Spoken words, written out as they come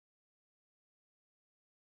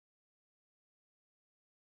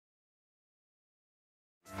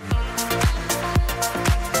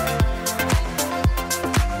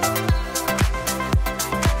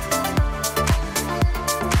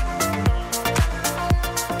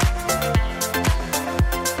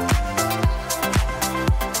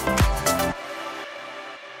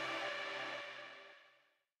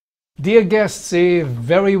Dear guests, a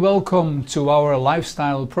very welcome to our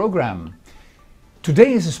lifestyle program.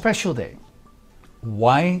 Today is a special day.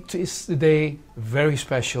 Why is the day very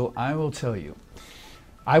special? I will tell you.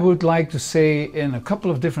 I would like to say in a couple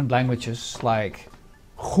of different languages like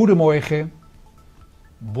Goedemorgen,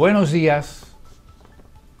 Buenos dias,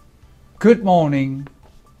 Good morning,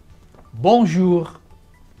 Bonjour,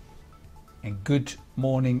 and Good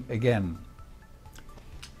morning again.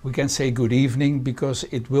 We can say good evening because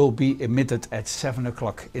it will be emitted at 7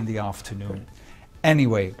 o'clock in the afternoon.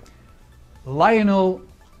 Anyway, Lionel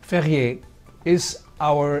Ferrier is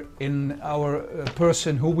our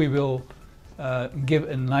person who we will give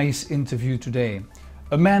a nice interview today.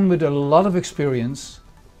 A man with a lot of experience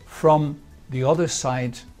from the other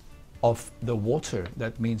side of the water.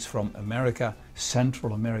 That means from America,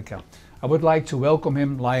 Central America. I would like to welcome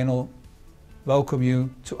him. Lionel, welcome you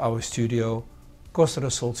to our studio, Costa del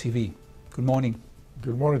Sol TV. Good morning.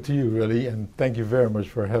 Good morning to you, really, and thank you very much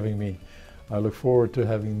for having me. I look forward to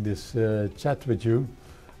having this chat with you,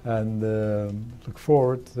 and look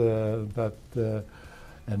forward and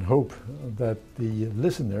hope that the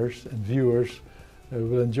listeners and viewers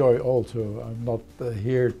will enjoy also. I'm not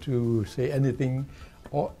here to say anything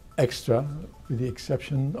extra, with the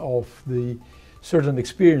exception of the certain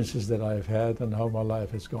experiences that I've had and how my life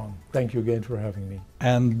has gone. Thank you again for having me.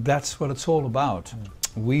 And that's what it's all about.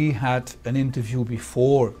 We had an interview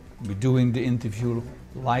before. We're doing the interview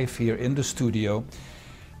live here in the studio.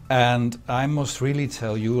 And I must really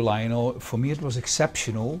tell you, Lionel, for me it was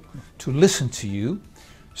exceptional to listen to you.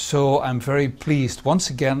 So I'm very pleased once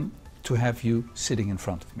again to have you sitting in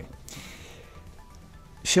front of me.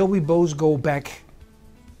 Shall we both go back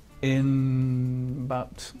in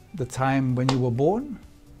about the time when you were born?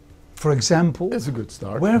 For example, that's a good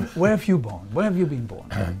start. Where have you born? Where have you been born?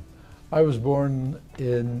 I was born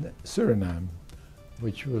in Suriname,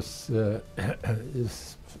 which was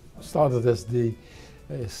started as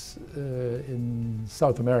in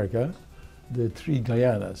South America, the three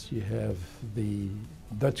Guyanas. You have the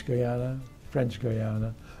Dutch Guyana, French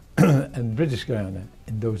Guyana, and British Guyana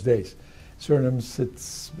in those days. Suriname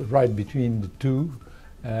sits right between the two,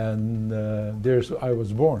 and there's I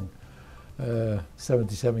was born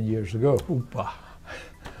 77 years ago. Opa.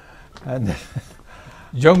 And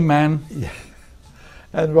young man. Yeah.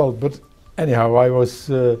 And well, but anyhow,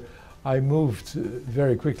 I moved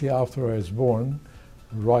very quickly after I was born,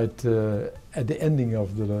 right at the ending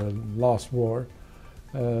of the last war.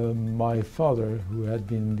 My father, who had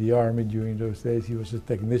been in the army during those days, he was a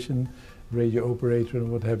technician, radio operator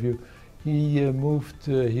and what have you. He moved,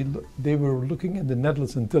 they were looking in the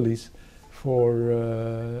Netherlands Antilles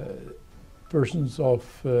for persons of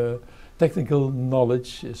technical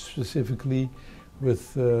knowledge, specifically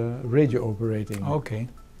with radio operating. Okay.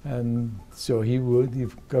 And so he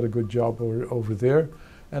got a good job over there.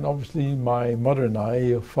 And obviously my mother and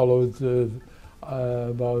I followed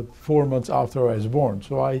about 4 months after I was born.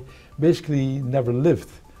 So I basically never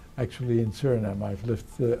lived actually in Suriname. I've lived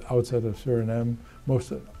outside of Suriname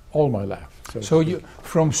all my life. So you,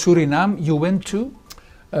 from Suriname, you went to?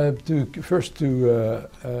 First to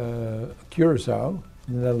Curaçao,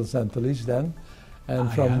 the Netherlands Antilles then,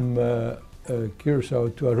 and from Curaçao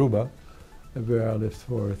to Aruba, where I lived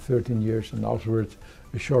for 13 years, and afterwards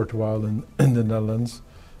a short while in the Netherlands,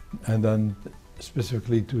 and then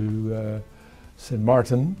specifically to St.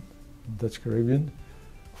 Martin, Dutch Caribbean,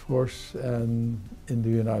 of course, and in the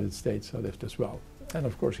United States I lived as well, and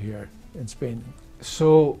of course here in Spain.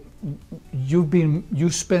 So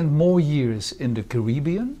you spent more years in the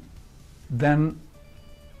Caribbean than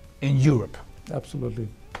in Europe. Absolutely.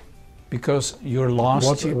 Because your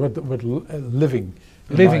last year... living.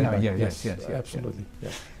 Living, yes, absolutely.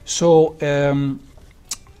 Yeah. So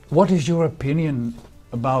what is your opinion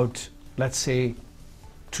about, let's say,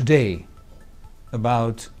 today,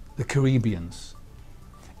 about the Caribbeans?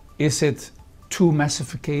 Is it too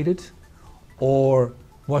massificated, or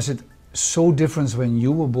was it so different when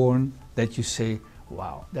you were born that you say,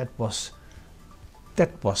 wow, that was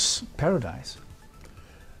paradise?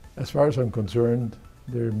 As far as I'm concerned,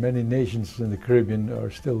 there are many nations in the Caribbean that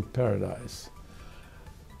are still paradise.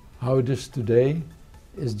 How it is today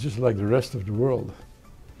is just like the rest of the world.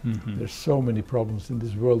 Mm-hmm. There's so many problems in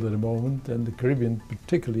this world at the moment, and the Caribbean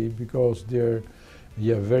particularly, because you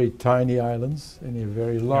have very tiny islands and you have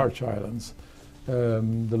very large islands.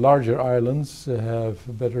 The larger islands have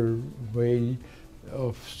a better way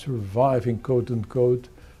of surviving, quote unquote,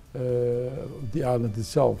 the island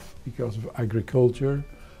itself because of agriculture,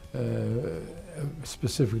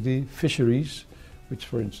 specifically fisheries, which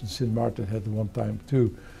for instance St. Martin had at one time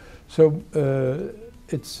too. So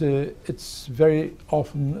it's very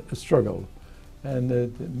often a struggle. And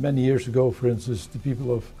many years ago, for instance, the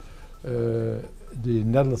people of the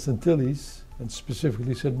Netherlands Antilles, and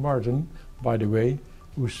specifically St. Martin, by the way,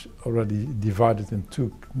 who's already divided in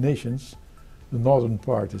two nations. The northern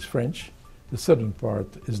part is French, the southern part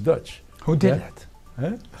is Dutch. Who did that?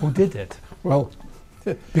 Huh? Who did it? Well,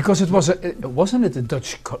 because it was wasn't it a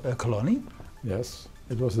Dutch colony? yes,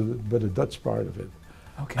 it was but a Dutch part of it.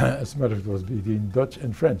 Okay. As a matter of fact, it was between Dutch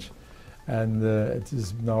and French. And it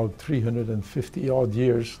is now 350 odd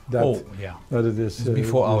years that, that it is. It's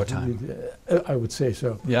before our time. I would say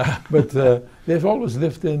so. Yeah. But they've always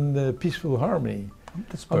lived in peaceful harmony.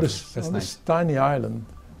 That's on perfect. this, on this tiny island.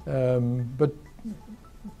 But,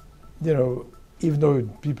 you know, even though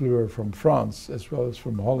people were from France as well as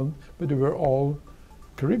from Holland, but they were all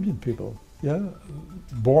Caribbean people. Yeah,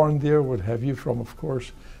 born there, what have you, from, of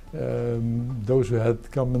course, those who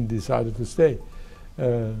had come and decided to stay.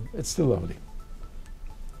 It's still lovely.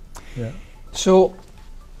 Yeah. So,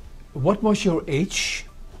 what was your age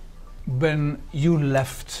when you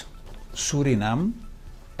left Suriname,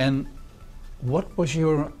 and what was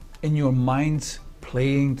in your mind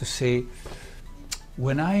playing to say,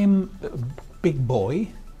 when I'm a big boy,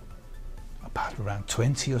 about around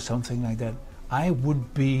 20 or something like that, I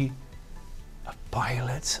would be a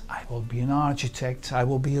pilot, I will be an architect, I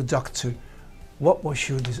will be a doctor. What would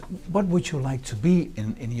you like to be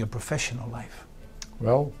in your professional life?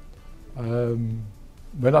 Well, when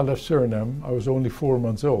I left Suriname, I was only 4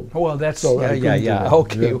 months old. Oh, well, that's so yeah.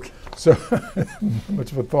 Okay, okay. So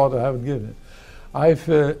much of a thought I haven't given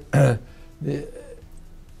it. The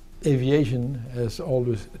aviation has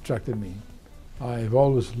always attracted me. I've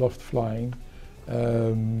always loved flying.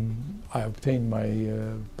 I obtained my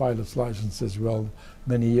pilot's license as well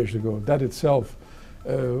many years ago. That itself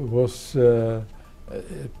was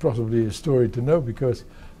possibly a story to know, because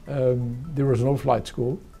there was no flight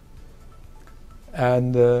school,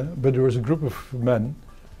 and but there was a group of men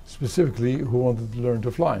specifically who wanted to learn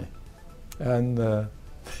to fly, and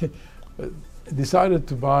decided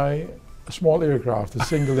to buy a small aircraft, a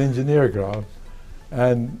single engine aircraft,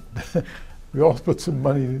 and we all put some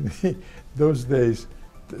money those days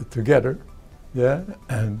together, yeah,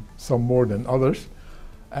 and some more than others,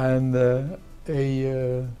 and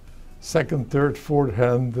a second, third, fourth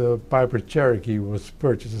hand Piper Cherokee was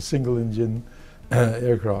purchased, a single engine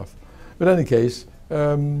aircraft. But in any case,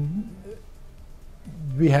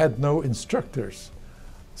 we had no instructors.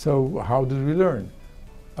 So how did we learn?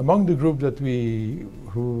 Among the group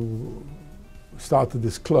who started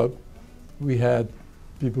this club, we had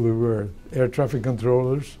people who were air traffic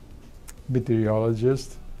controllers,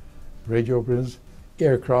 meteorologists, radio operators,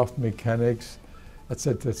 aircraft mechanics,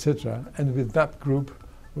 etc., etc. And with that group,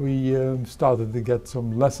 we started to get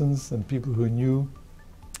some lessons and people who knew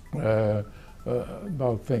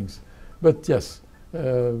about things. But yes,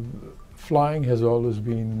 flying has always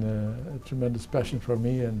been a tremendous passion for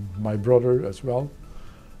me, and my brother as well.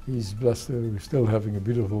 He's blessed with still having a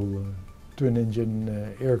beautiful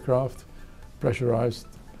twin-engine aircraft, pressurized,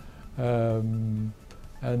 and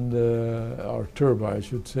or turbo, I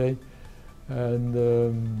should say.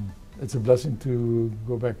 And it's a blessing to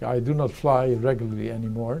go back. I do not fly regularly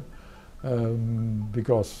anymore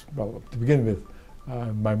because, well, to begin with,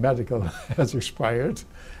 my medical has expired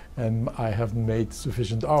and I haven't made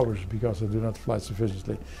sufficient hours because I do not fly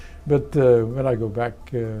sufficiently. But when I go back,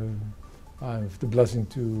 I have the blessing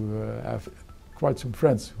to have quite some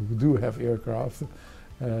friends who do have aircraft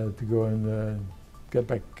to go and get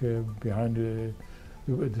back behind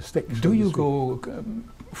the sticks. Do you go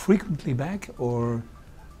frequently back, or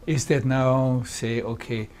is that now, say,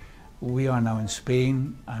 okay, we are now in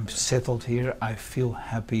Spain, I'm settled here, I feel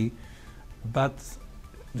happy, but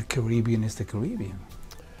the Caribbean is the Caribbean?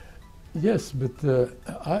 Yes, but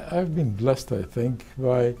I've been blessed, I think,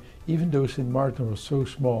 by, even though St. Martin was so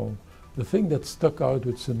small, the thing that stuck out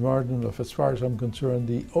with St. Martin, as far as I'm concerned,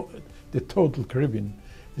 the total Caribbean,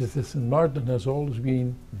 is that St. Martin has always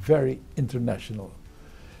been very international.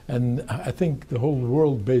 And I think the whole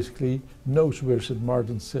world basically knows where St.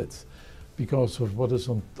 Martin sits because of what is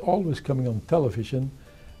always coming on television,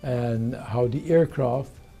 and how the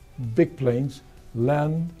aircraft, big planes,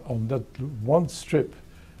 land on that one strip,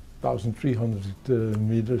 1,300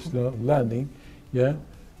 meters landing, yeah,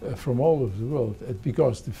 from all over the world.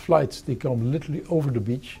 Because the flights, they come literally over the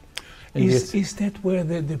beach. And is that where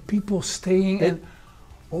the people staying? And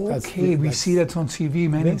okay, we see that on TV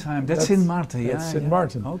many times. That's St. Martin, yeah. That's St.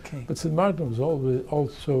 Martin. Okay. But St. Martin was always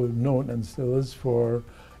also known, and still is, for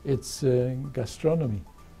its gastronomy.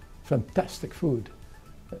 Fantastic food.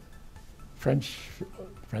 French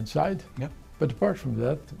side, yep. But apart from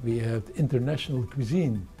that, we had international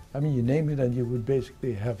cuisine. I mean, you name it and you would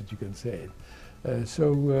basically have it, you can say it.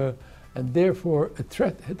 And therefore it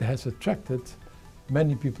has attracted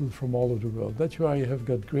many people from all over the world. That's why you have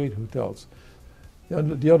got great hotels.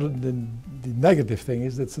 The negative thing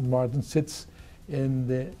is that St. Martin sits in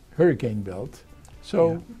the hurricane belt.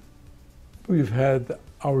 So we've had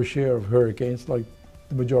our share of hurricanes, like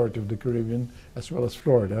the majority of the Caribbean, as well as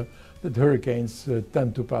Florida, that hurricanes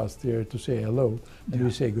tend to pass there to say hello and we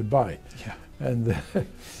say goodbye. Yeah. And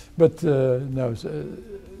but no,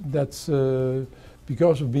 that's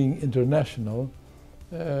because of being international.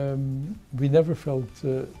 We never felt,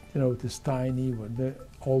 this tiny.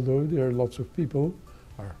 Although there are lots of people,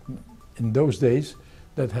 in those days,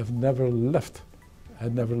 that had never left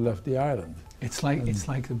the island. It's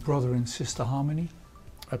like the brother and sister harmony.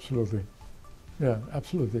 Absolutely, yeah,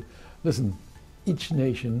 absolutely. Listen, each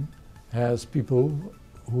nation has people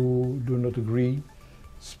who do not agree,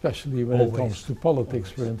 especially when it comes to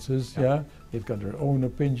politics, for instance. Yeah, they've got their own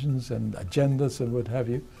opinions and agendas and what have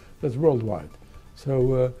you. That's worldwide.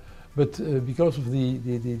 So, because of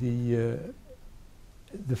the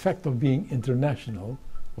fact of being international,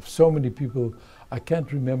 of so many people, I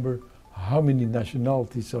can't remember how many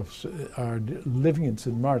nationalities are living in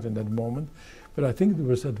St. Martin at the moment, but I think there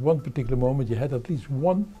was at one particular moment you had at least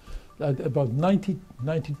about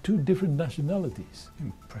 92 different nationalities.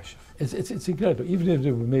 Impressive. It's incredible, even if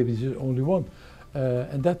there were maybe just only one,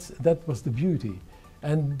 and that was the beauty.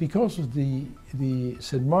 And because of the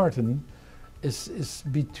St. Martin is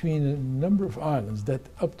between a number of islands that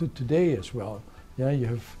up to today as well. Yeah, you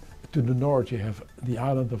have to the north you have the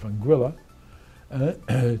island of Anguilla,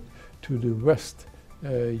 to the west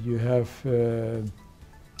you have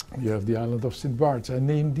the island of St. Bart's. I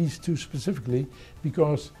named these two specifically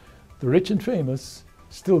because the rich and famous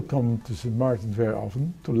still come to St. Martin very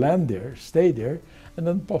often to land there, stay there, and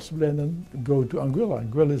then possibly go to Anguilla.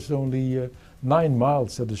 Anguilla is only 9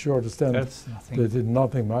 miles at the shortest end. That's nothing. That is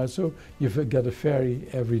nothing miles. So you get a ferry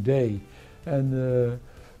every day, and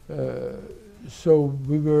so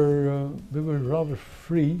we were rather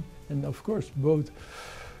free. And of course, both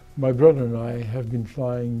my brother and I have been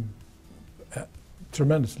flying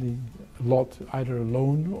tremendously a lot, either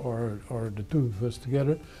alone or the two of us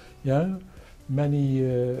together. Yeah, many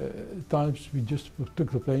times we just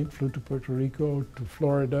took the plane, flew to Puerto Rico, to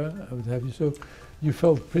Florida, and what have you. So you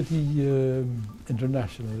felt pretty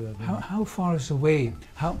international. How far is away?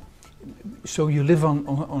 So you live in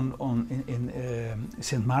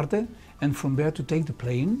St. Martin, and from there to take the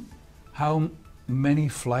plane, how many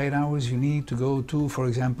flight hours you need to go to, for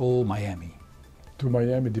example, Miami? To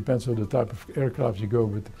Miami depends on the type of aircraft you go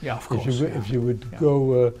with. Yeah, of course. If you would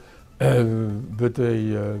go with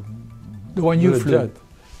the one you flew. Jet,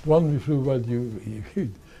 the one we flew,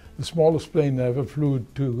 the smallest plane I ever flew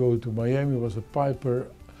to go to Miami was a Piper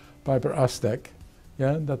Aztec.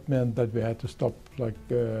 Yeah, that meant that we had to stop like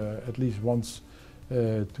at least once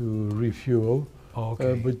to refuel.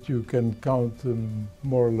 Okay. But you can count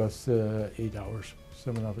more or less 8 hours,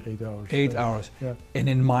 7 or 8 hours. 8 hours. Yeah. And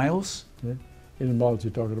in miles? Yeah. In miles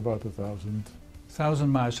you're talking about 1,000. 1,000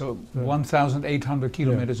 miles, so 1,800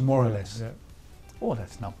 kilometers more or less. Yeah. Oh,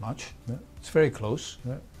 that's not much. Yeah. It's very close.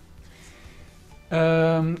 Yeah.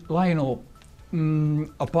 Lionel,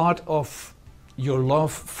 a part of your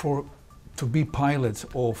love to be pilot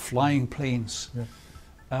or flying planes,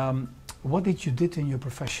 what did you did in your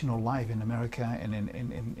professional life in America and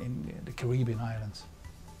in the Caribbean islands?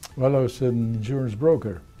 Well, I was an insurance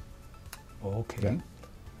broker. Okay. Yeah.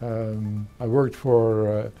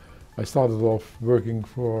 I started off working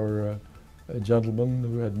for a gentleman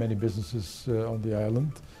who had many businesses on the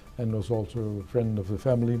island and was also a friend of the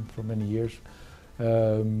family for many years.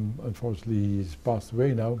 Unfortunately, he's passed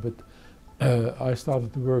away now, but I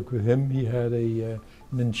started to work with him. He had an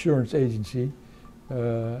insurance agency,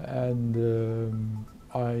 and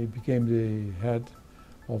I became the head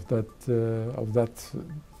of that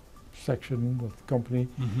section of the company,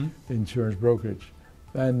 the insurance brokerage.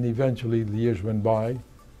 And eventually the years went by,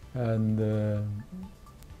 and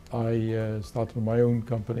I started my own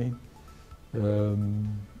company.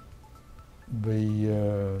 We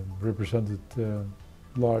represented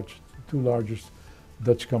two largest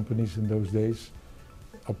Dutch companies in those days,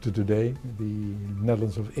 up to today, the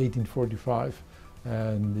Netherlands of 1845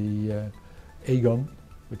 and the Aegon,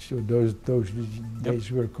 which those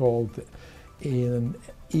days were called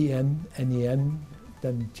NEN,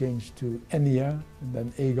 then changed to ENIA, and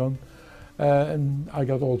then Aegon. And I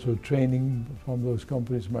got also training from those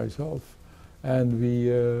companies myself, and we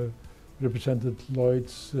represented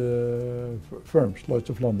Lloyd's firms, Lloyd's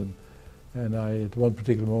of London. And at one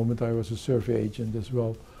particular moment I was a survey agent as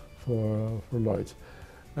well for Lloyd's.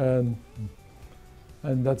 And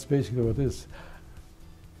that's basically what it is.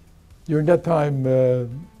 During that time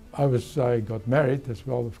I got married as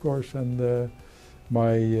well, of course, and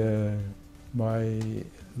my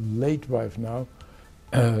late wife now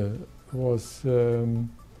was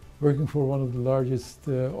working for one of the largest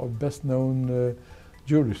or best known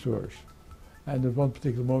jewelry stores. And at one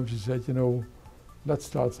particular moment she said, you know, let's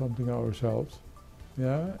start something ourselves,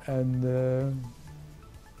 yeah, and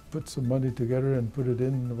put some money together and put it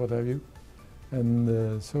in, what have you.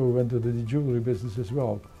 And so we went to the jewelry business as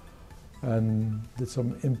well, and did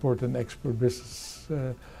some import and export business,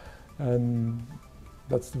 and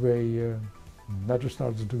that's the way matter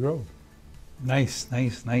started to grow. Nice,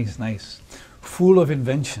 nice, nice, nice. Full of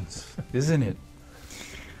inventions, isn't it?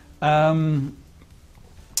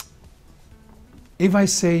 If I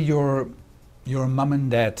say your mom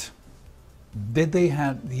and dad, did they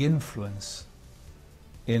have the influence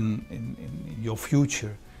in your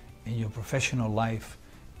future, in your professional life,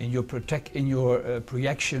 in your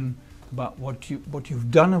projection about what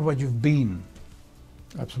you've done and what you've been?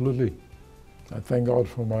 Absolutely. I thank God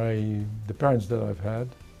for the parents that I've had.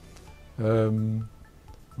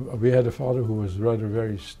 We had a father who was rather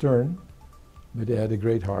very stern, but he had a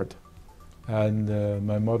great heart. And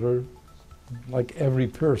my mother, like every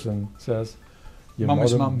person says, your mom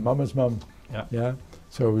is mom. Mom is mom. Yeah. Yeah.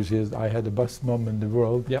 So he says, I had the best mom in the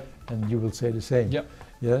world, Yep. and you will say the same. Yep.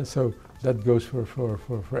 Yeah. So that goes for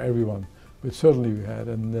everyone. But certainly we had,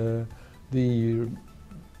 and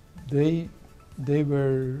they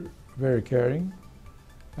were very caring,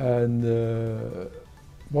 and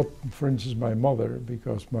for instance, my mother,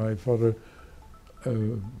 because my father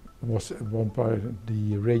was at one part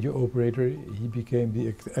the radio operator, he became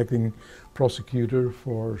the acting prosecutor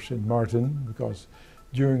for St. Martin, because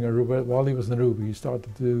during Aruba, while he was in Aruba, he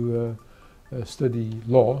started to study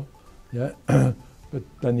law, yeah. But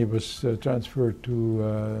then he was transferred to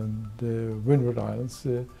the Windward Islands,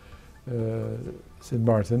 St.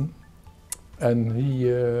 Martin, and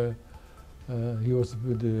he was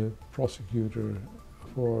the prosecutor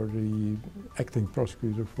acting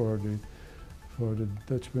prosecutor for the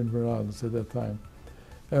Dutch Windward Islands at that time.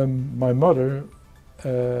 My mother,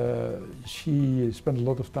 she spent a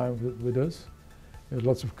lot of time with us,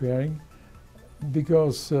 lots of caring,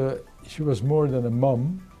 because she was more than a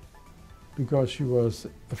mom, because she was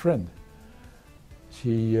a friend.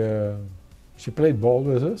 She played ball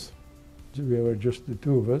with us. We were just the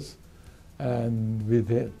two of us, and we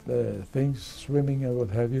did things, swimming and what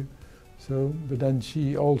have you. So, but then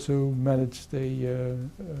she also managed a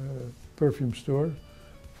perfume store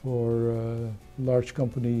for a large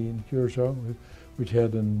company in Curaçao, which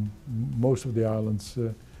had in most of the islands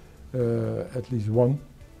at least one.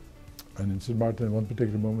 And in St. Martin, at one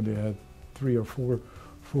particular moment, they had 3 or 4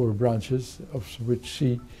 branches, of which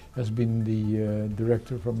she has been the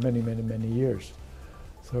director for many, many, many years.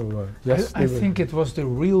 So yes, I think it was the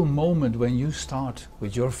real moment when you start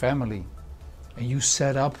with your family and you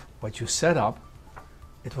set up what you set up.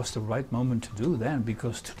 It was the right moment to do then,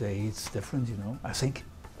 because today it's different, you know. I think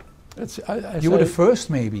you were the first,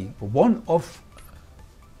 maybe one of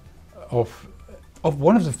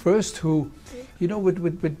one of the first who, you know,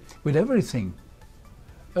 with everything.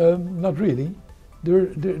 Not really.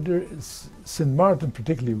 St. Martin,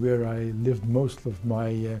 particularly, where I lived most of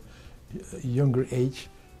my younger age,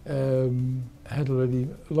 had already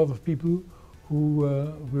a lot of people who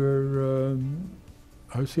were,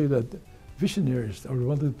 how say that, visionaries, or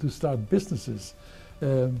wanted to start businesses.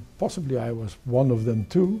 Possibly I was one of them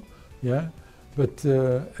too, yeah. But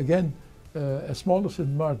again, as small as St.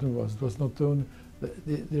 Martin was, it was not only.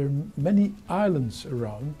 There are many islands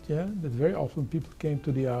around, yeah, that very often people came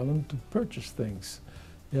to the island to purchase things,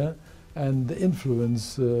 yeah, and the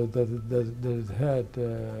influence that it had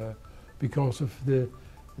because of the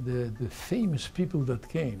famous people that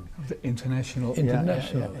came. The international.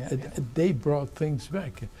 They brought things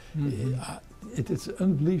back. Mm-hmm. It's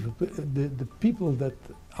unbelievable. The people that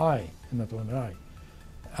not only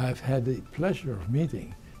I've had the pleasure of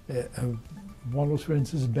meeting. One was, for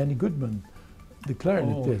instance, Benny Goodman, the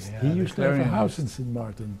clarinetist. He used to have a house in St.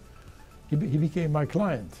 Martin. He became my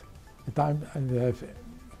client. At the time I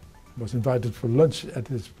was invited for lunch at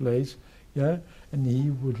his place, yeah, and he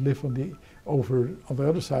would live on the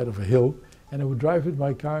other side of a hill, and I would drive with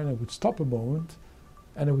my car and I would stop a moment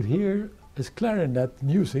and I would hear his clarinet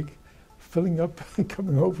music filling up and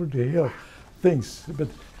coming over the hill. Things, but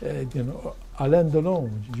you know, Alain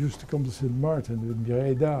Delon used to come to St. Martin with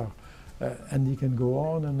Mireille d'Ar. And you can go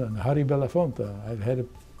on and Harry Belafonte. I've had a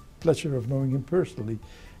pleasure of knowing him personally.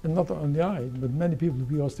 And not only I, but many people,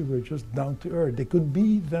 because they were just down to earth. They could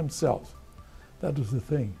be themselves. That was the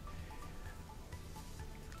thing.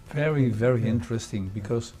 Very, very interesting,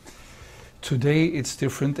 because today it's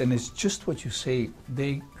different, and it's just what you say.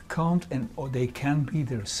 They can't or they can be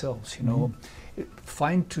themselves, you know.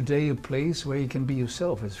 Find today a place where you can be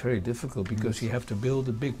yourself. It's very difficult, because you have to build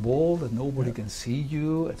a big wall that nobody can see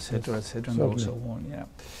you, etc., etc., and so on. Yeah.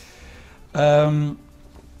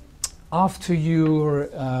 After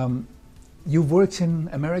you worked in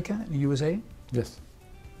America, in the USA? Yes.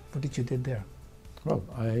 What did you did there? Well,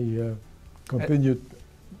 I continued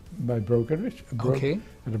my brokerage,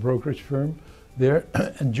 at a brokerage firm there,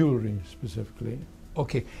 and jewelry specifically.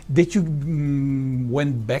 Okay. Did you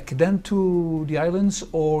went back then to the islands,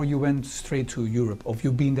 or you went straight to Europe? Or have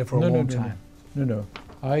you been there for a long time? No.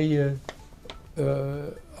 I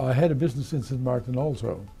had a business in St. Martin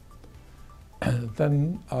also.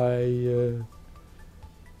 Then I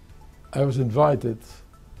was invited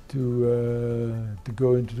to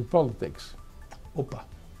go into the politics. Opa.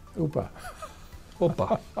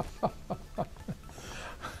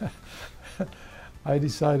 I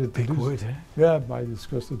decided to big word, eh? Yeah, I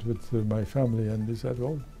discussed it with my family, and they said,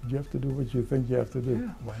 "Well, you have to do what you think you have to do."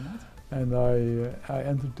 Yeah, why not? And I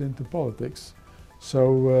entered into politics.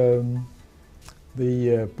 So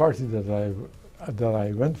the party that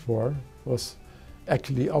I went for was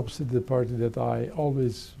actually opposite the party that I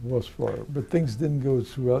always was for. But things didn't go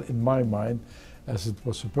so well in my mind as it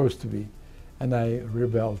was supposed to be. And I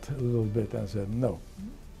rebelled a little bit and said, no,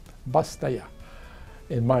 basta ya,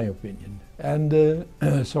 in my opinion. And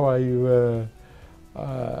so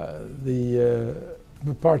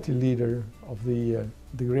the party leader of the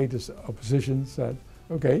greatest opposition said,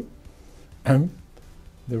 okay.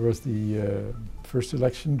 There was the first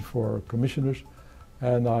election for commissioners,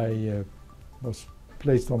 and I was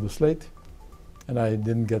placed on the slate, and I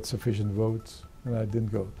didn't get sufficient votes, and I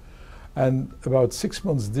didn't go. And about 6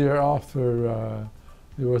 months thereafter,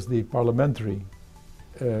 there was the parliamentary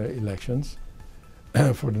elections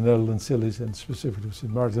for the Netherlands Scillies, and specifically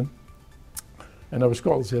St. Martin. And I was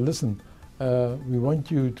called and said, listen, we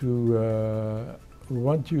want you to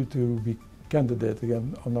be candidate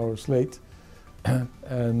again on our slate,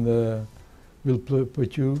 and we'll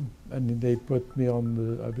put you, and they put me on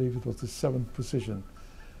the, I believe it was the 7th position.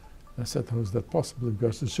 I said, how is that possible?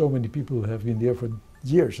 Because there's so many people who have been there for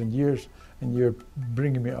years and years, and you're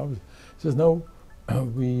bringing me out. He says, no,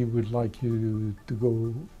 we would like you to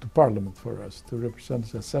go to Parliament for us, to represent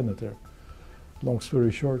us as senator. Long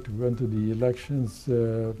story short, we went to the elections.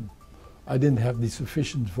 I didn't have the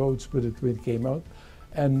sufficient votes, but it came out,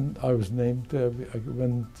 and I was named. I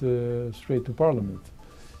went straight to Parliament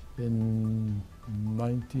in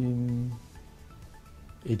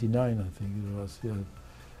 1989, I think it was. Yeah.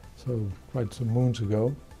 So quite some moons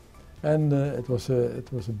ago, and it was a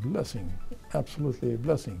blessing, absolutely a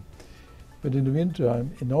blessing. But in the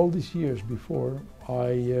meantime, in all these years before,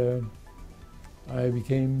 I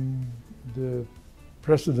became the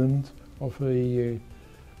president of an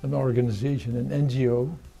organization, an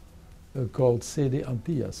NGO called CD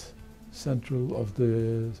Antillas, Central of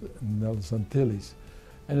the Netherlands Antilles,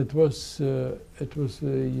 and it was the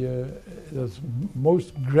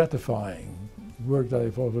most gratifying work that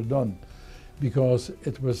I've ever done, because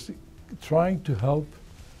it was trying to help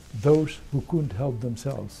those who couldn't help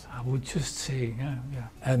themselves. I would just say, yeah.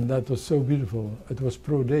 And that was so beautiful. It was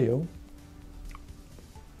pro Deo.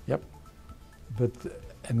 Yep. But,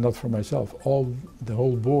 and not for myself, the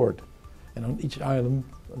whole board. And on each island,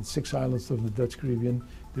 on 6 islands of the Dutch Caribbean,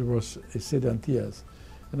 there was a CD Antillas.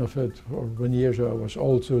 And I've had for 1 year, so I was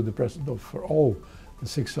also the president for all the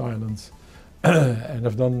 6 islands. And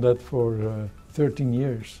I've done that for 13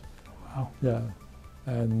 years. Wow. Yeah.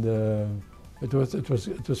 And it was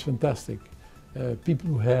fantastic. People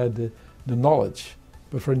who had the knowledge,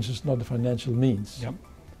 but for instance not the financial means. Yep.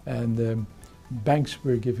 And banks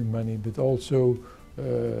were giving money, but also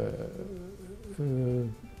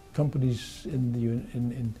companies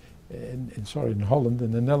in Holland,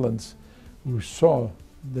 in the Netherlands, who saw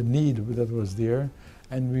the need that was there,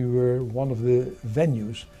 and we were one of the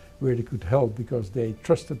venues where they could help, because they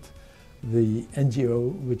trusted the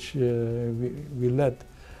NGO which we led.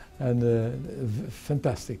 And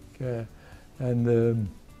fantastic. And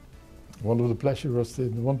one of the pleasures was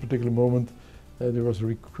in one particular moment there was a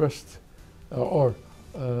request, the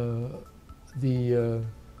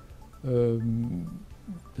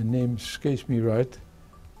name escapes me right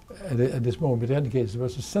at this moment. But in any case, there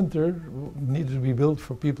was a center needed to be built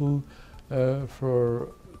for people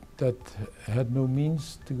that had no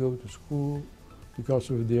means to go to school because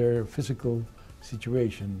of their physical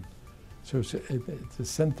situation. So it's a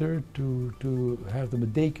center to have them a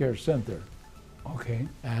daycare center. Okay.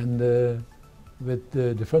 And with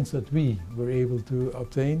the funds that we were able to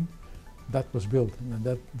obtain, that was built.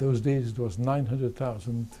 And those days it was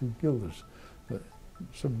 900,000 guilders.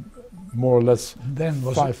 So more or less Then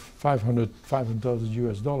was 500,000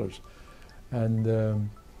 US dollars. And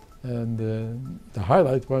the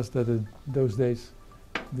highlight was that in those days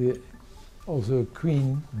also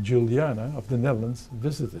Queen Juliana of the Netherlands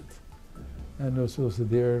visited, and was also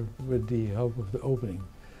there with the help of the opening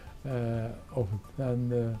of it.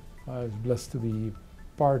 And I was blessed to be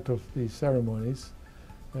part of the ceremonies.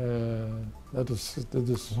 That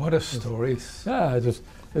is what a story. yeah,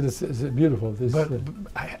 it's beautiful. But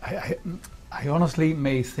I honestly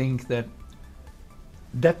may think that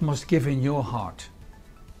that must give in your heart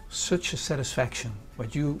such a satisfaction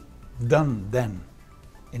what you've done then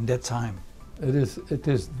in that time. It is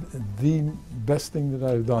the best thing that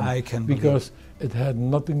I've done. I can because it had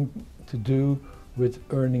nothing to do with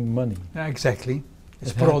earning money. Yeah, exactly.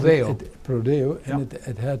 It's It had pro deo. Pro deo, and Yeah.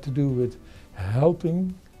 it had to do with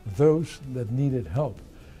helping those that needed help.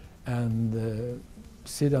 And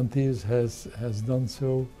Sedantes has done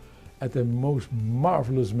so at the most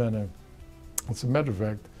marvelous manner. As a matter of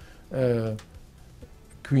fact,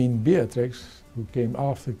 Queen Beatrix, who came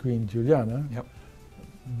after Queen Juliana, Yep.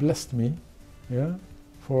 blessed me, yeah,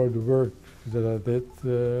 for the work that I did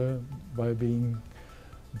by being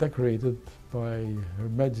decorated by Her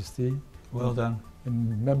Majesty Well done.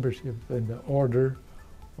 in membership in the Order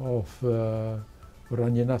of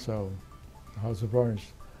Oranje Nassau, the House of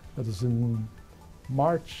Orange. That was in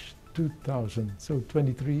March 2000, so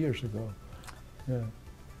 23 years ago. Yeah.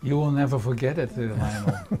 You will never forget it,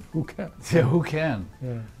 Lionel. Who can? Yeah, who can?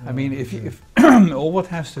 Yeah, I mean, if all what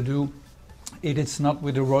has to do, it's not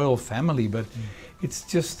with the royal family, but it's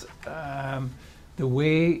just the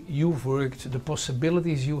way you've worked, the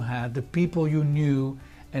possibilities you had, the people you knew,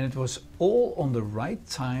 and it was all on the right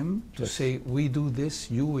time to Yes. say, we do this,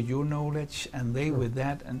 you with your knowledge, and they Sure. with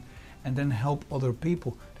that, and then help other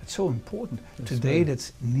people. That's so important. Yes, Today, right.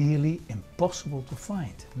 that's nearly impossible to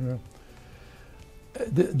find. Yeah.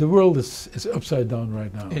 The world is upside down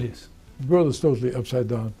right now. It is. The world is totally upside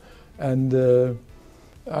down, and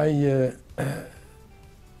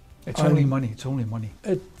It's only money. It's only money.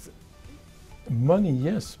 money,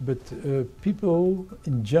 yes, but people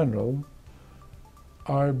in general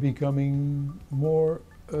are becoming more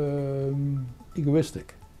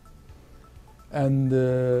egoistic, and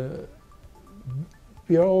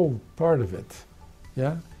we are all part of it,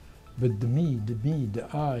 yeah. But the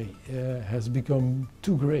I has become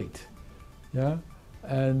too great, yeah.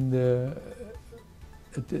 And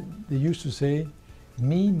they used to say,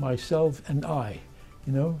 me, myself, and I.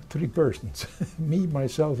 You know, 3 persons, me,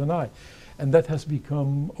 myself, and I. And that has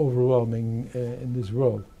become overwhelming in this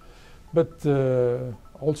world. But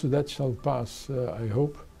also that shall pass, I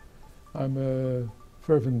hope. I'm a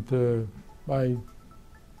fervent, I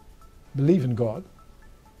believe in God.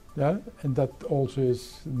 Yeah, and that also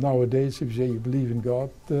is nowadays, if you say you believe in God,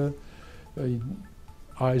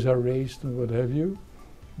 eyes are raised and what have you.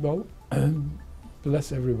 Well,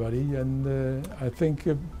 bless everybody, and I think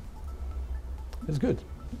it's good.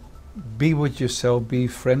 Be with yourself, be a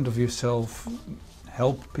friend of yourself,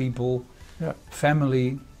 help people, Yeah.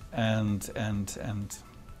 family, and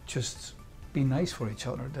just be nice for each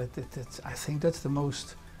other. I think that's the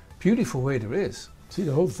most beautiful way there is. See,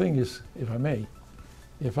 the whole thing is, if I may,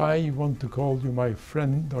 if I want to call you my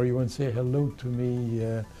friend, or you want to say hello to me,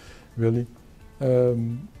 really,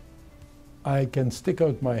 I can stick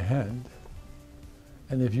out my hand,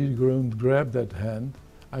 and if you go and grab that hand,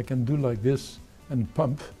 I can do like this and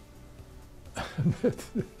pump. That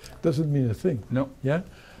doesn't mean a thing. No. Yeah,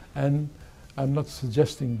 and I'm not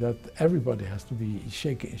suggesting that everybody has to be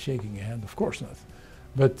shaking a hand. Of course not,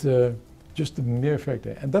 but just the mere fact,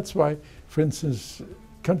 and that's why, for instance,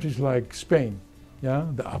 countries like Spain, yeah,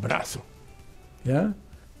 the abrazo, yeah,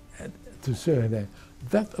 and to say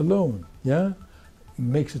that alone, yeah,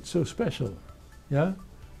 makes it so special, yeah.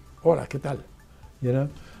 Hola, ¿qué tal? You know,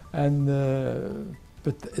 and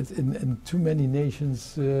but in too many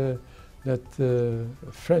nations, that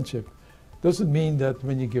friendship doesn't mean that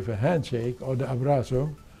when you give a handshake or the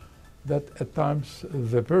abrazo, that at times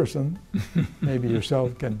the person, maybe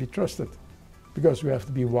yourself, can be trusted, because we have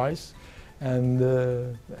to be wise and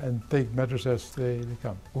take matters as they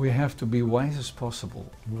come. We have to be wise as possible.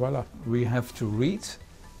 Voila. We have to read,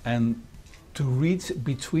 and to read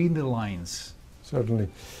between the lines. Certainly.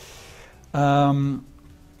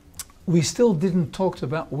 We still didn't talk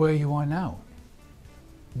about where you are now,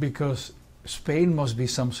 because Spain must be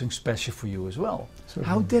something special for you as well. Certainly.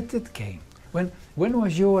 How did it came? When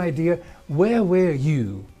was your idea? Where were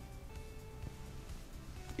you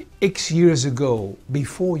X years ago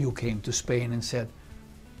before you came to Spain and said,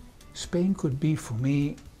 Spain could be for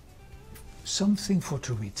me something for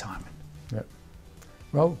to retirement? Yeah.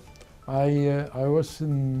 Well, I was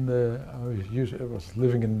living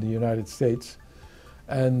in the United States,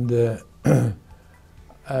 and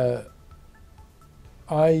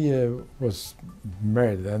I was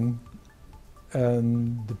married then,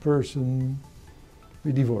 and the person,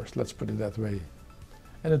 we divorced, let's put it that way.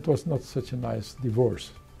 And it was not such a nice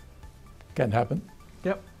divorce. Can happen.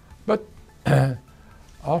 Yep. But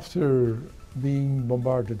after being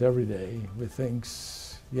bombarded every day with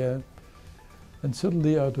things, yeah, and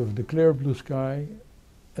suddenly out of the clear blue sky,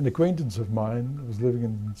 an acquaintance of mine who was living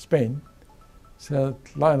in Spain said,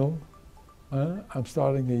 Lionel, I'm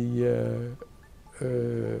starting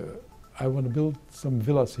I want to build some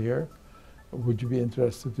villas here. Would you be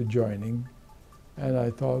interested in joining? And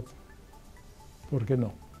I thought, ¿por qué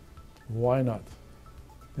no? Why not?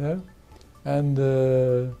 Yeah? And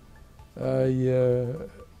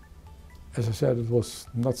as I said, it was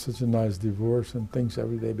not such a nice divorce and things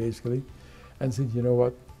every day basically. And said, you know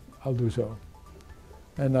what, I'll do so.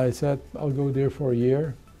 And I said, I'll go there for a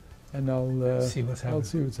year and I'll see what's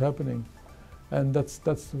happening. And that's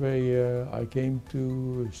the way I came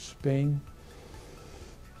to Spain.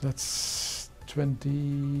 That's about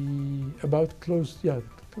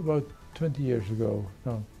 20 years ago.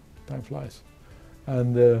 No, time flies.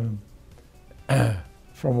 And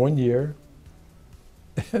from 1 year,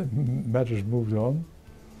 matters moved on,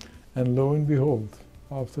 and lo and behold,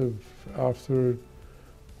 after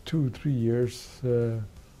 2-3 years,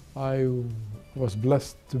 I was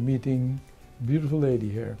blessed to meeting a beautiful lady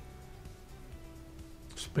here.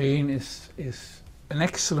 Spain is an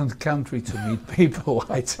excellent country to meet people,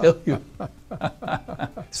 I tell you.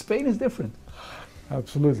 Spain is different.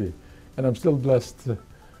 Absolutely, and I'm still blessed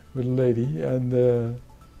with a lady. And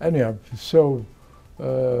anyhow, so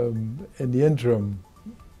in the interim,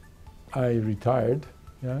 I retired.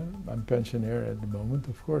 Yeah, I'm pensioner at the moment,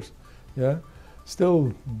 of course. Yeah,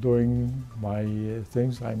 still doing my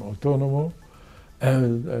things. I'm autonomo,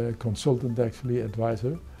 consultant actually,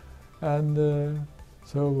 advisor, and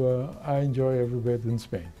so I enjoy every bit in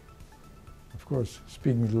Spain. Of course,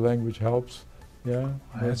 speaking the language helps. Yeah,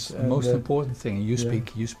 that's the most important thing. You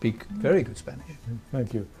speak very good Spanish.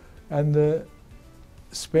 Thank you. And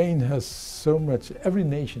Spain has so much. Every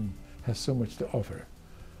nation has so much to offer.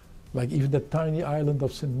 Like even the tiny island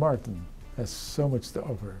of St. Martin has so much to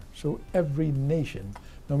offer. So every nation,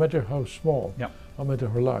 no matter how small, no matter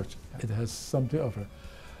how large, it has something to offer.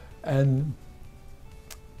 And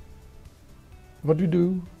what we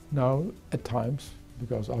do now at times,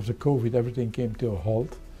 because after COVID everything came to a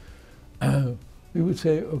halt, we would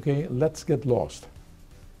say, okay, let's get lost.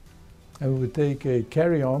 And we would take a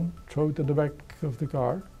carry-on, throw it in the back of the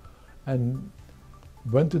car, and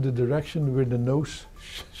went to the direction where the nose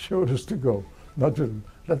showed us to go. Not to,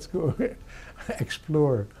 let's go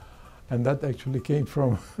explore. And that actually came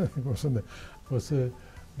from,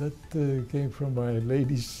 came from my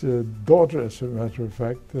lady's daughter, as a matter of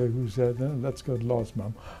fact, who said, let's go lost,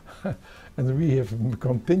 Mom. And we have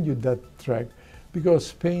continued that track because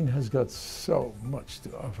Spain has got so much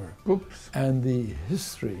to offer. Oops. And the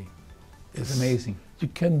history is amazing. You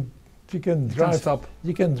can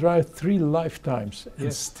drive 3 lifetimes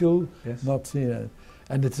and still not see it.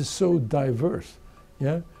 And it is so diverse.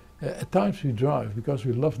 Yeah, at times we drive because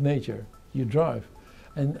we love nature. You drive,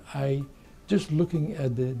 and just looking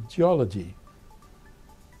at the geology.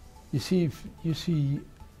 You see,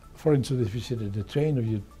 for instance, if you sit at the train or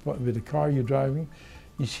with the car you're driving,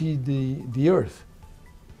 you see the earth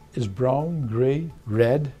is brown, gray,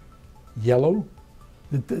 red, yellow.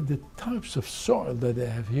 The types of soil that they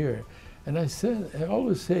have here. And I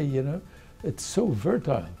always say, you know, it's so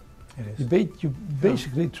fertile. It is. You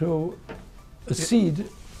basically throw a seed,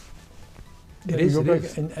 it is,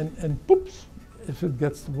 and poops, if it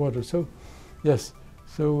gets the water. So, yes,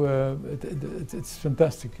 so it's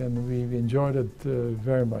fantastic, and we enjoyed it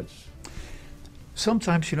very much.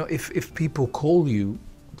 Sometimes, you know, if people call you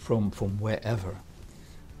from wherever,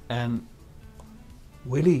 and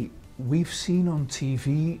Willie, we've seen on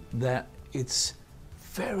TV that it's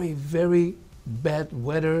very, very bad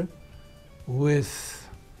weather with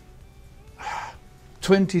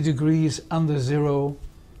 20 degrees under zero.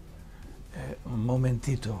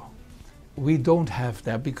 Momentito. We don't have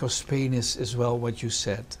that because Spain is, as well, what you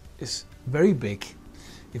said, is very big.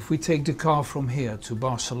 If we take the car from here to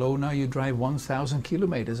Barcelona, you drive 1,000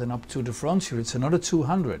 kilometers, and up to the frontier it's another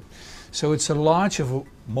 200. So it's a large of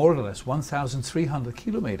more or less 1,300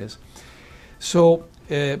 kilometers. So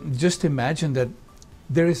just imagine that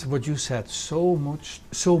there is, what you said, so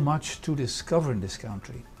much to discover in this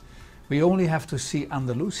country. We only have to see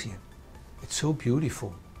Andalusia. It's so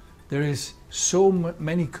beautiful. There is so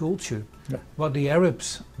many culture. Yeah. What the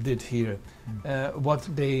Arabs did here, what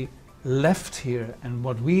they left here, and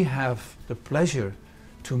what we have the pleasure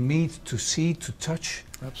to meet, to see, to touch.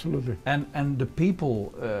 Absolutely. And the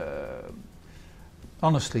people,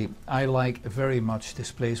 honestly, I like very much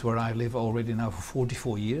this place where I live already now for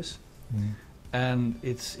 44 years. And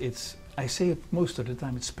it's I say it most of the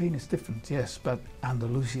time, Spain is different, yes, but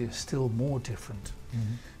Andalusia is still more different.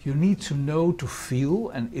 You need to know, to feel,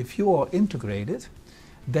 and if you are integrated,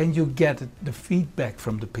 then you get the feedback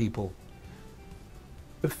from the people.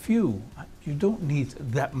 A few, you don't need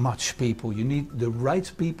that much people, you need the right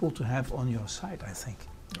people to have on your side, I think.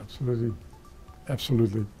 Absolutely.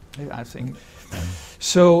 Absolutely. I think.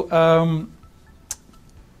 So,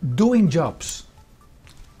 doing jobs,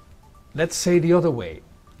 let's say the other way.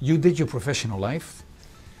 You did your professional life,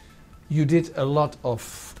 you did a lot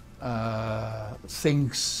of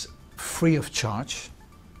things free of charge,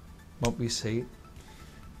 what we say,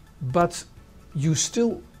 but you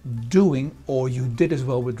still doing, or you did as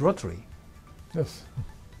well with Rotary. Yes.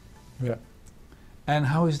 Yeah. And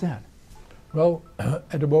how is that? Well,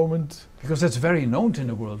 at the moment, because that's very known in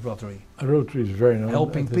the world, Rotary. Rotary is very known.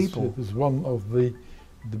 Helping people. It is one of the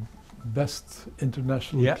best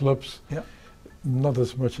international clubs. Yeah. Not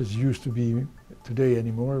as much as used to be today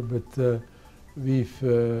anymore, but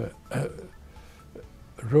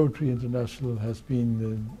Rotary International has been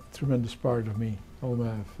a tremendous part of me all my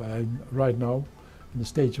life. I'm right now in the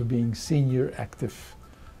stage of being senior active.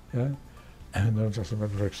 Yeah? And I'm just a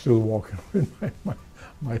matter of fact still walking with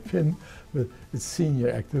my pin, but it's senior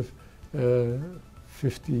active.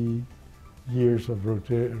 50 years of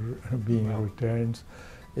being a Rotarian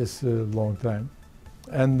is a long time.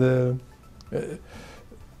 And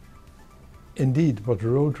indeed, what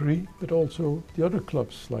Rotary, but also the other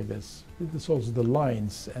clubs like this. It's also the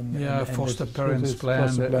Lions and foster parents plan.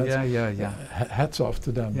 Foster plans. Yeah. Hats off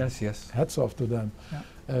to them. Yes. Hats off to them,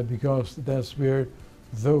 because that's where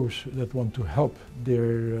those that want to help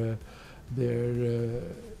their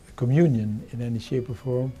communion in any shape or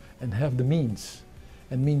form and have the means,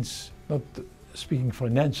 and means not speaking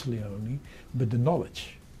financially only, but the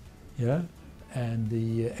knowledge, and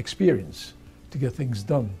the experience to get things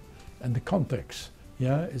done. And the context,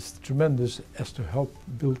 is tremendous as to help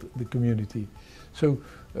build the community. So,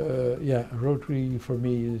 Rotary for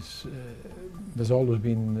me has always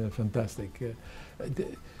been fantastic.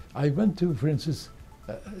 I went to, for instance,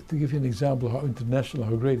 to give you an example how international,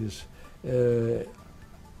 how great it is.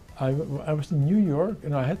 I was in New York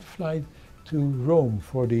and I had to fly to Rome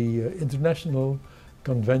for the International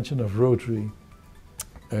Convention of Rotary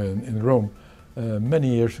in Rome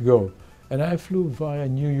many years ago. And I flew via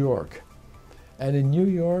New York. And in New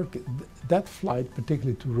York, that flight,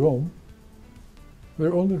 particularly to Rome,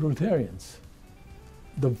 were only Rotarians.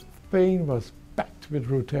 The plane was packed with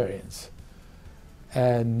Rotarians.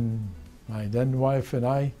 And my then wife and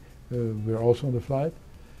I were also on the flight.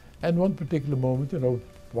 And one particular moment,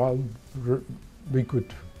 while we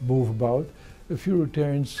could move about, a few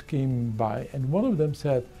Rotarians came by, and one of them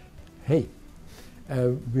said, "Hey,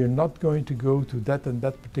 we're not going to go to that and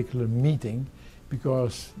that particular meeting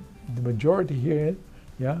because the majority here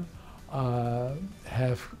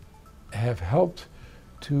have helped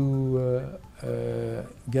to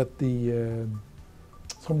get the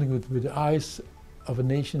something with the eyes of a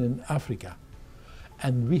nation in Africa,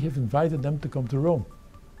 and we have invited them to come to Rome."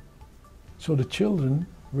 So the children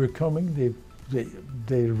were coming.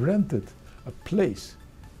 They rented a place,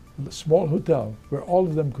 a small hotel where all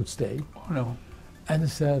of them could stay. Oh no. And he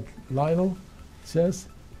said, "Lionel says,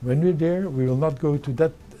 when we're there, we will not go to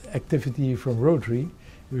that activity from Rotary.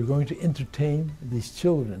 We're going to entertain these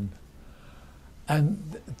children."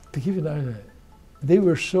 And to give you an idea, they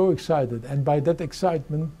were so excited, and by that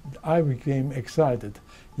excitement, I became excited.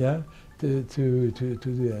 To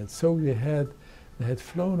do that. So they had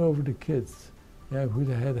flown over the kids, who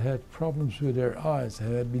had problems with their eyes,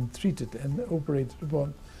 had been treated and operated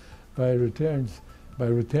upon by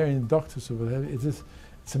Rotarian doctors or whatever.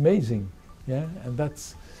 It's amazing, and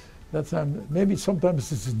that's maybe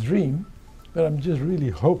sometimes it's a dream, but I'm just really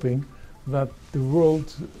hoping that the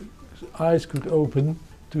world's eyes could open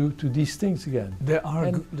to these things again. There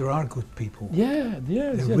are good people. There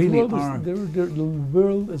really are. The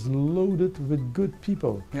world is loaded with good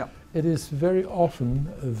people. it is very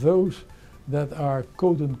often those that are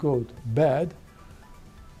quote-unquote bad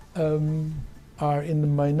are in the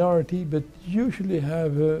minority, but usually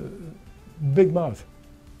have a big mouth.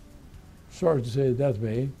 Sorry to say it that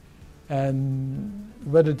way. And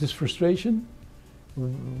whether it is frustration,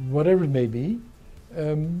 whatever it may be,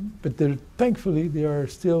 but thankfully there are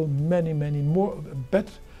still many more.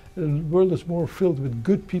 The world is more filled with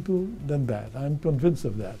good people than bad. I'm convinced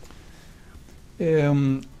of that.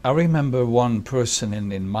 I remember one person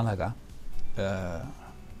in Malaga,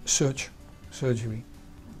 surgery,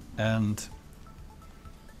 and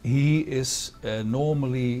he is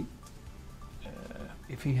normally,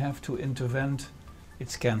 if he have to intervene,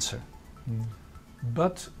 it's cancer. Mm.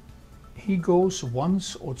 But he goes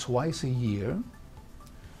once or twice a year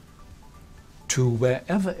to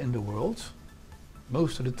wherever in the world,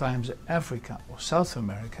 most of the times Africa or South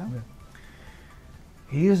America. Yeah.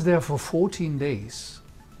 He is there for 14 days,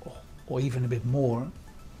 or even a bit more,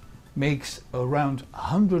 makes around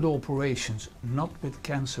 100 operations, not with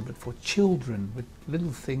cancer, but for children, with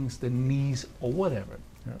little things, the knees or whatever,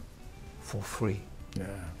 Yeah. for free.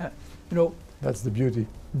 Yeah. You know, That's the beauty.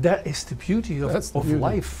 that is the beauty of beauty.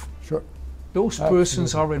 life. Sure. Those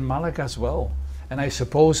persons are in Malaga as well, and I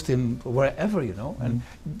suppose in wherever, you know, and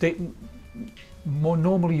they more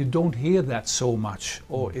normally you don't hear that so much,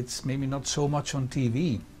 or it's maybe not so much on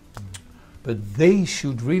TV, but they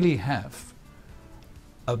should really have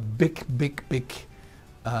a big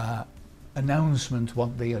announcement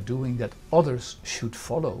what they are doing that others should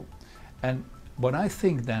follow. And what I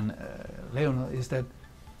think then, Leonel, is that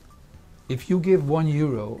if you give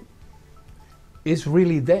 €1, is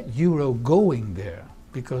really that euro going there?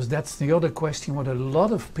 Because that's the other question what a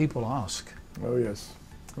lot of people ask. Oh yes.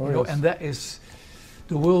 Oh, You know, yes. and that is,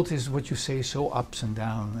 the world is what you say, so ups and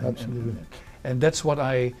down. Absolutely. And that's what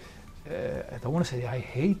I don't want to say I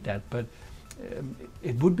hate that, but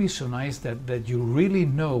it would be so nice that you really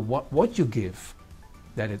know what you give,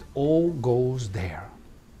 that it all goes there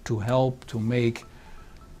to help, to make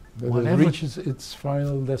That it whatever. reaches its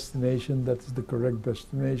final destination, that's the correct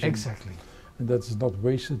destination. Exactly. And that's not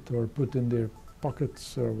wasted or put in their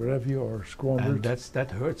pockets or wherever you are squandered. And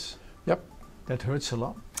that hurts. Yep. That hurts a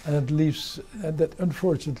lot. And it leaves, and that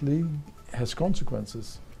unfortunately has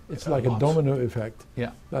consequences. It's A like a lot. domino effect.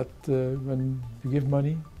 Yeah. That when you give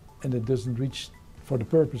money and it doesn't reach for the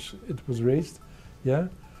purpose it was raised, yeah.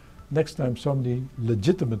 Next time somebody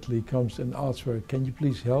legitimately comes and asks for, can you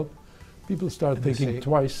please help? People start And they thinking say,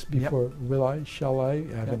 twice before, will I, shall I,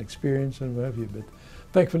 have an experience and what have you. But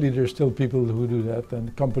thankfully there's still people who do that,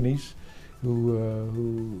 and companies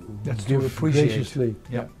who That's to give appreciate. graciously.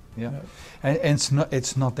 Yeah. Yeah. And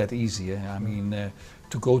it's not that easy. I mean,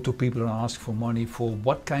 to go to people and ask for money for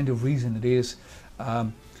what kind of reason it is.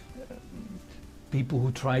 People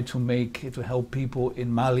who try to help people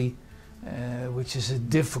in Mali, which is a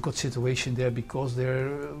difficult situation there because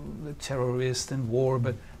they're terrorists and war,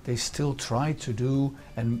 but they still try to do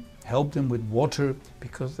and help them with water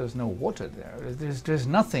because there's no water there. There's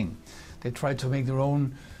nothing. They try to make their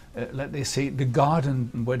own, let they say, the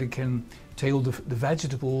garden where they can tail the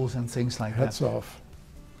vegetables and things like Hats that. off.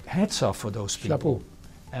 Hats off for those people. Chapeau.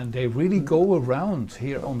 And they really go around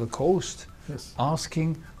here on the coast Yes.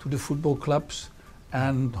 asking to the football clubs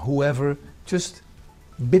and whoever, just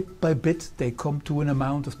bit by bit they come to an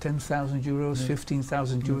amount of 10,000 euros,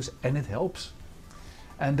 15,000 euros, and it helps.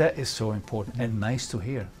 And that is so important and nice to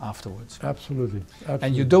hear afterwards. Absolutely. Absolutely.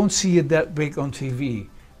 And you don't see it that big on TV.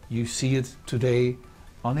 You see it today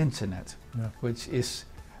on internet, which is,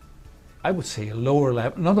 I would say, a lower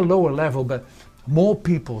level, not a lower level, but more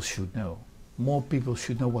people should know. More people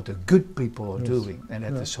should know what the good people are doing, and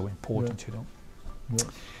that is so important, you know.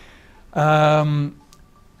 Yeah.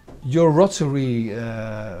 Your Rotary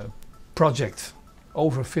project,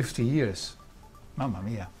 over 50 years, Mamma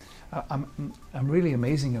mia. I'm really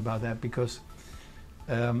amazing about that because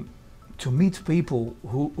to meet people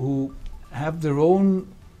who have their own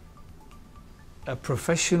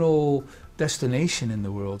professional destination in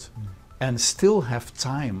the world and still have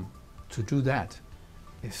time to do that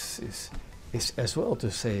is as well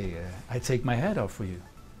to say, I take my hat off for you,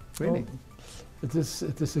 really. Well, it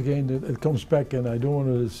is again, it comes back, and I don't want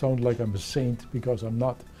to sound like I'm a saint because I'm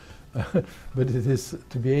not, but it is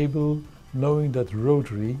to be able, knowing that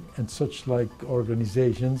Rotary and such like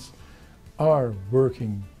organizations are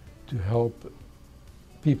working to help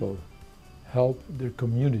people, help their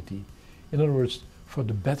community. In other words, for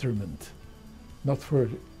the betterment, not for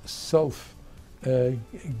self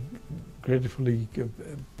gratefully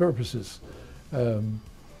purposes.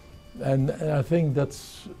 And I think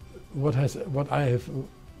that's what I have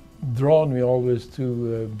drawn me always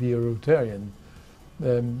to be a Rotarian.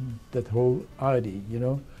 That whole idea, you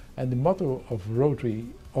know. And the motto of Rotary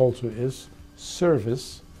also is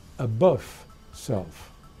service above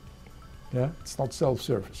self. Yeah, it's not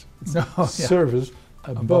self-service. It's service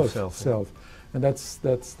above self. And that's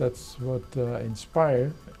what I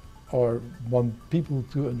inspire or want people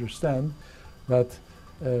to understand, that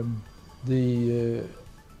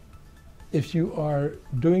if you are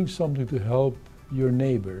doing something to help your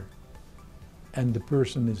neighbor and the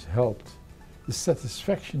person is helped, the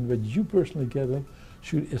satisfaction that you personally get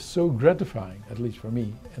is so gratifying, at least for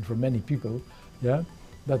me and for many people, yeah,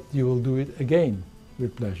 that you will do it again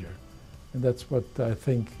with pleasure. And that's what I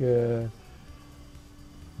think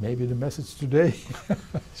maybe the message today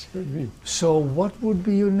should be. So what would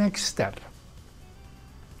be your next step?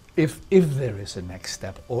 If there is a next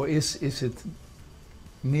step, or is it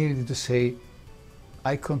nearly to say,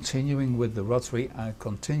 I continuing with the Rotary, I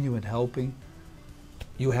continue in helping.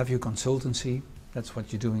 You have your consultancy, that's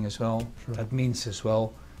what you're doing as well. Sure. That means as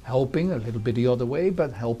well helping a little bit the other way,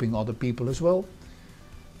 but helping other people as well.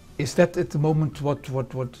 Is that at the moment what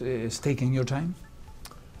is taking your time?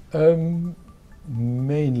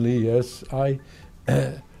 Mainly, yes. I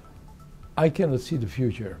cannot see the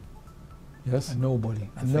future. Yes. And nobody.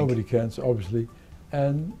 Nobody can, obviously.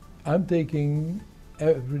 And I'm taking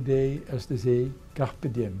every day, as they say,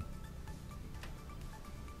 carpe diem.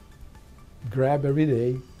 Grab every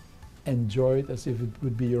day, enjoy it as if it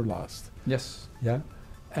would be your last. Yes. Yeah.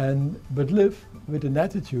 But live with an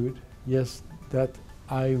attitude, yes, that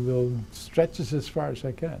I will stretch this as far as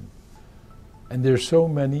I can. And there's so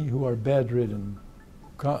many who are bedridden,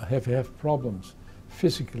 have problems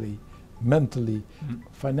physically, mentally,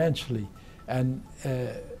 financially, and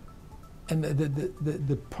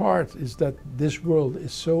the part is that this world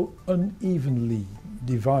is so unevenly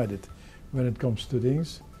divided when it comes to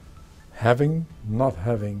things, having, not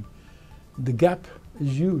having. The gap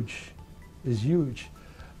is huge,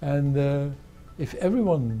 and if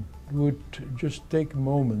everyone would just take a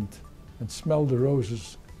moment and smell the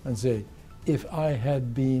roses and say, if I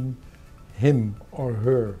had been him or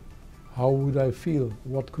her, how would I feel?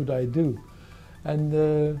 What could I do?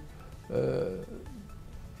 And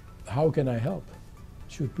how can I help?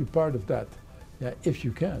 Should be part of that, yeah, if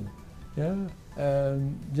you can. Yeah,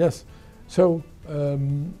 yes. So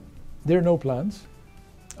there are no plans.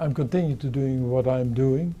 I'm continuing to doing what I'm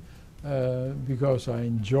doing because I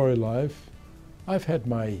enjoy life. I've had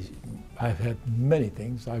many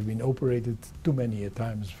things. I've been operated too many a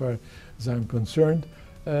time as far as I'm concerned.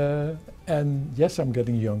 And yes, I'm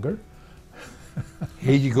getting younger.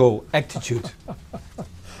 Here you go, attitude.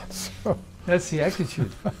 So that's the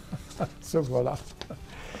attitude. So voila.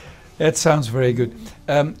 That sounds very good.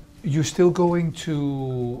 You still going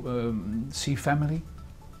to see family?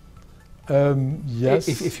 Yes.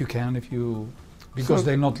 If you can, because so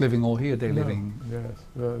they're not living all here, they're living. Yes.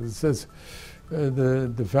 It says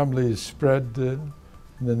the family is spread in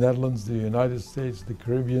the Netherlands, the United States, the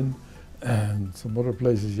Caribbean, and some other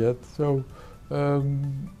places yet. So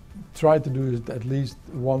try to do it at least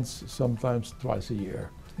once, sometimes twice a year.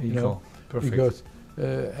 You know, perfect. Because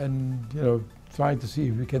and you know, trying to see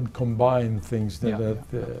if we can combine things.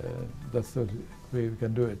 That's the way we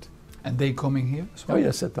can do it. And they coming here as well? Oh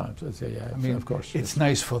yes, at times. I mean, of course. It's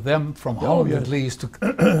nice for them from Holland at least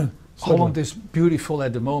to. Holland is beautiful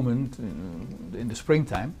at the moment in the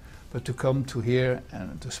springtime, but to come to here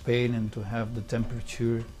and to Spain and to have the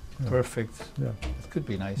temperature perfect, it could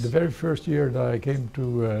be nice. The very first year that I came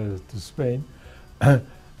to Spain,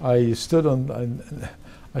 I stood on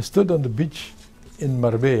the beach in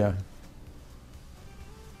Marbella,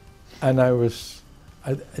 and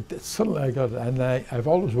suddenly I got, and I've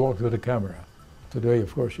always walked with a camera. Today,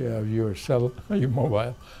 of course, you have your your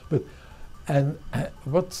mobile, but. And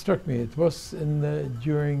what struck me, it was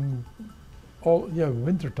during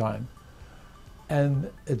winter time, and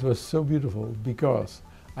it was so beautiful because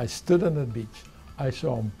I stood on the beach.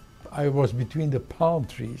 I was between the palm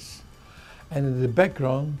trees, and in the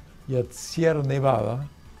background you had Sierra Nevada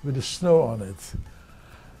with the snow on it.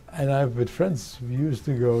 And with friends we used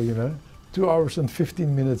to go, 2 hours and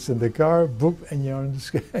 15 minutes in the car, boop, and you're on the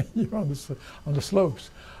sky, you're on the slopes.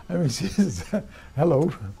 I mean,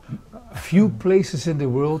 hello. Few places in the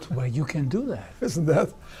world where you can do that. Isn't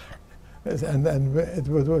that? And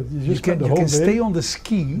you can stay on the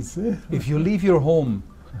skis if you leave your home.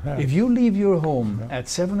 Yeah. If you leave your home at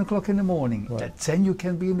 7 o'clock in the morning, at 10 you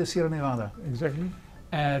can be in the Sierra Nevada. Exactly.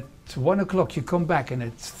 At 1 o'clock you come back, and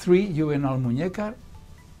at 3 you're in Almuñécar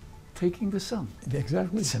taking the sun.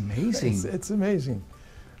 Exactly. It's amazing. It's amazing.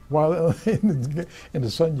 while in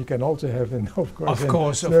the sun you can also have, of course, Of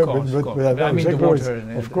course. I mean, the water.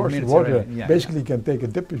 Of course, the Mediterranean, water. yeah, Basically, you can take a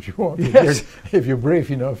dip if you want, Yes. if you're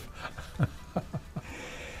brave enough.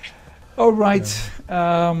 All right,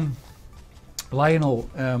 Lionel.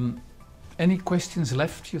 Any questions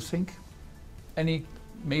left? You think?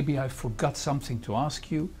 Maybe I forgot something to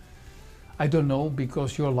ask you. I don't know,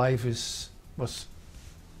 because your life was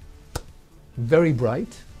very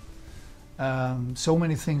bright. So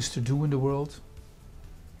many things to do in the world.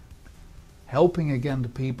 Helping again the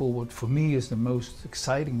people, what for me is the most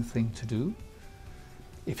exciting thing to do.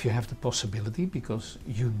 If you have the possibility, because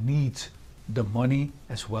you need the money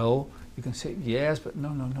as well. You can say yes, but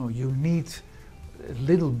no. You need a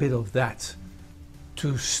little bit of that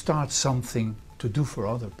to start something to do for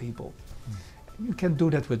other people. You can do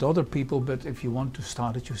that with other people, but if you want to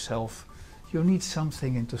start it yourself, you need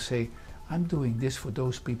something and to say, I'm doing this for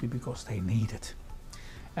those people because they need it.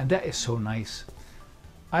 And that is so nice.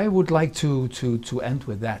 I would like to end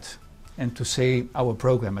with that and to say our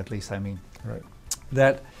program, at least, I mean. Right.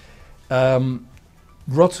 That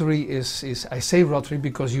Rotary is, I say Rotary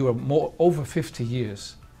because you are over 50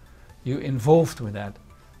 years. You're involved with that.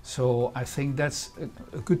 So I think that's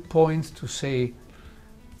a good point to say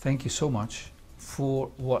thank you so much for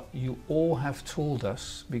what you all have told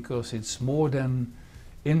us, because it's more than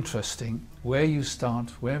interesting where you start,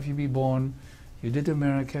 where have you been born, you did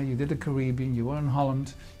America, you did the Caribbean, you were in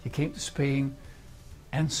Holland, you came to Spain,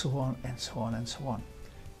 and so on and so on and so on.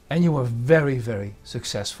 And you were very, very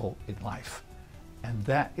successful in life. And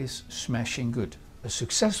that is smashing good. A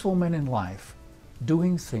successful man in life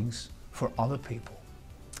doing things for other people.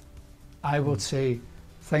 I would say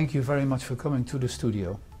thank you very much for coming to the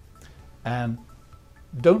studio. And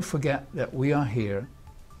don't forget that we are here.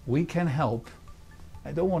 We can help.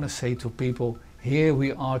 I don't want to say to people, here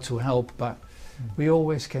we are to help, but we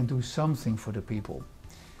always can do something for the people.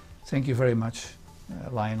 Thank you very much,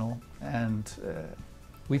 Lionel. And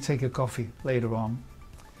we take a coffee later on.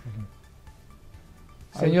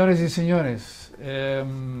 Señores y señores,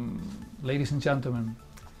 ladies and gentlemen,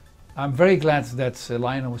 I'm very glad that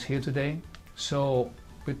Lionel was here today. So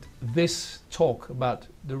with this talk about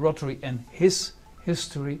the Rotary and his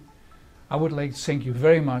history, I would like to thank you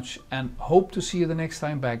very much and hope to see you the next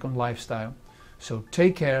time back on Lifestyle. So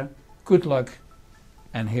take care, good luck,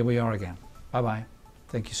 and here we are again. Bye-bye.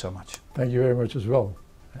 Thank you so much. Thank you very much as well.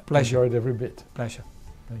 Pleasure. Enjoyed every bit. Pleasure.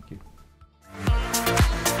 Thank you.